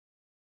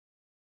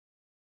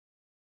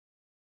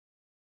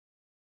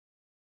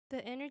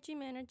The Energy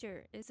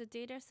Manager is a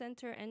data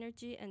center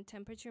energy and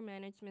temperature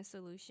management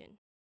solution.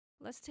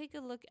 Let's take a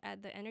look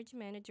at the Energy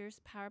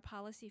Manager's power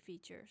policy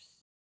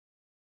features.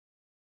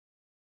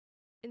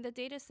 In the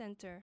data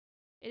center,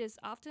 it is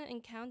often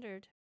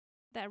encountered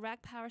that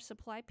rack power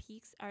supply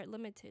peaks are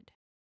limited,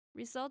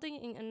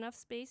 resulting in enough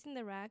space in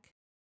the rack,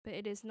 but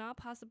it is not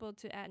possible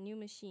to add new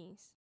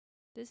machines.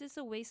 This is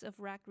a waste of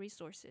rack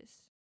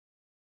resources.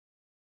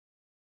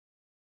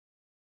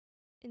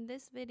 In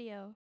this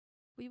video,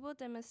 we will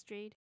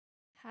demonstrate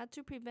how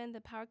to prevent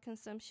the power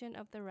consumption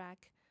of the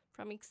rack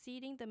from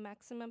exceeding the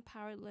maximum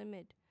power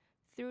limit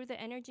through the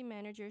Energy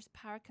Manager's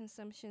power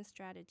consumption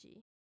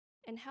strategy,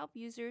 and help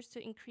users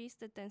to increase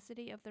the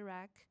density of the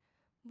rack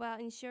while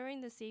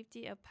ensuring the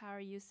safety of power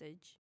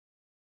usage.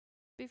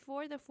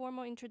 Before the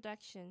formal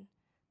introduction,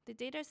 the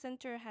data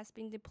center has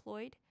been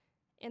deployed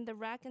and the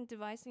rack and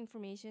device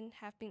information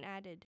have been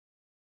added.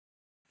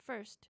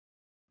 First,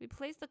 we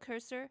place the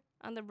cursor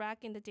on the rack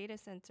in the data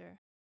center.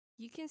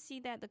 You can see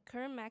that the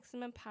current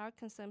maximum power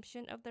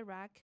consumption of the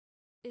rack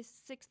is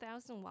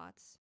 6,000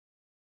 watts.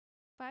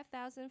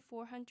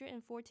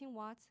 5,414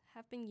 watts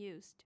have been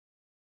used.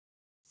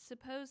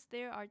 Suppose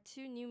there are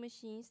two new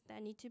machines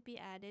that need to be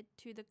added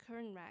to the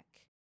current rack.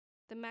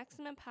 The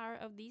maximum power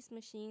of these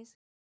machines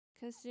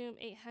consume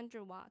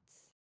 800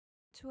 watts.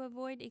 To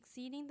avoid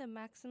exceeding the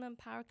maximum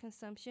power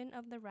consumption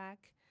of the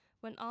rack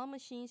when all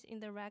machines in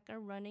the rack are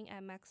running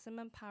at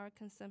maximum power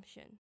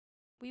consumption,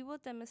 we will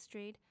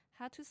demonstrate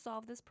how to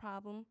solve this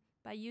problem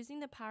by using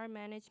the power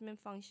management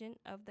function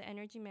of the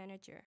Energy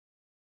Manager.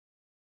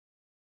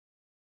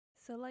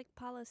 Select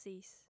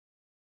Policies.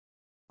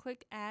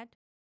 Click Add.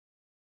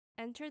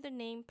 Enter the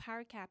name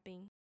Power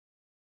Capping.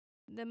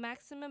 The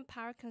maximum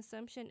power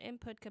consumption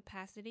input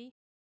capacity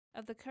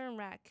of the current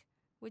rack,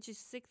 which is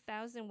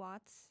 6,000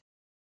 watts.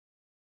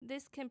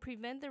 This can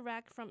prevent the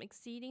rack from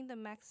exceeding the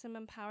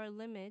maximum power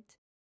limit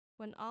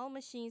when all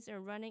machines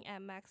are running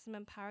at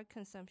maximum power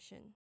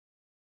consumption.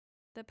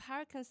 The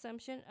power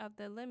consumption of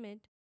the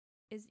limit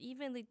is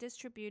evenly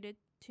distributed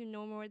to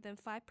no more than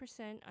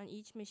 5% on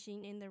each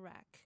machine in the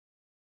rack,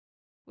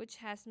 which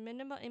has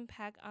minimal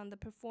impact on the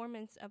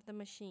performance of the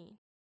machine.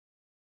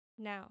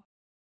 Now,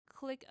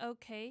 click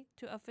OK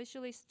to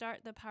officially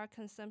start the power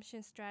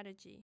consumption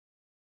strategy.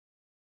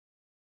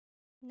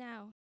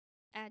 Now,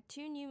 add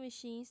two new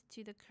machines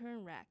to the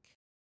current rack.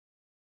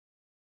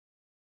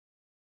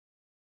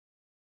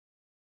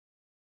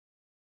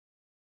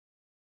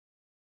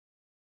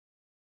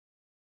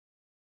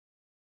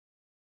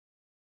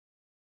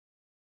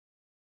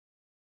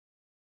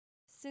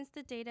 Since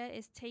the data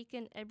is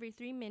taken every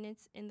 3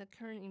 minutes in the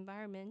current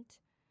environment,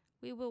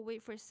 we will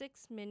wait for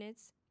 6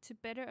 minutes to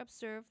better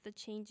observe the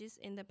changes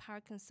in the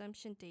power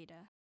consumption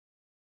data.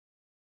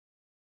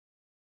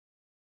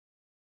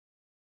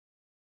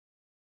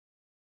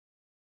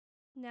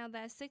 Now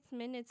that 6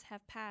 minutes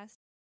have passed,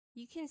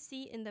 you can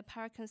see in the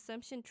power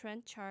consumption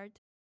trend chart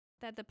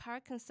that the power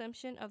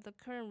consumption of the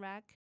current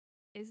rack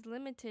is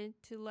limited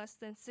to less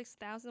than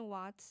 6,000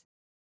 watts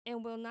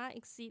and will not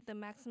exceed the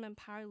maximum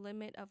power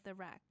limit of the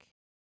rack.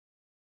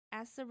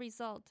 As a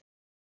result,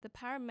 the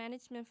power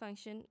management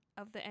function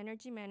of the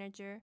Energy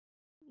Manager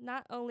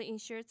not only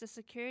ensures the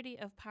security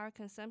of power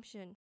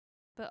consumption,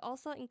 but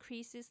also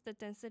increases the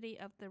density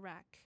of the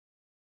rack.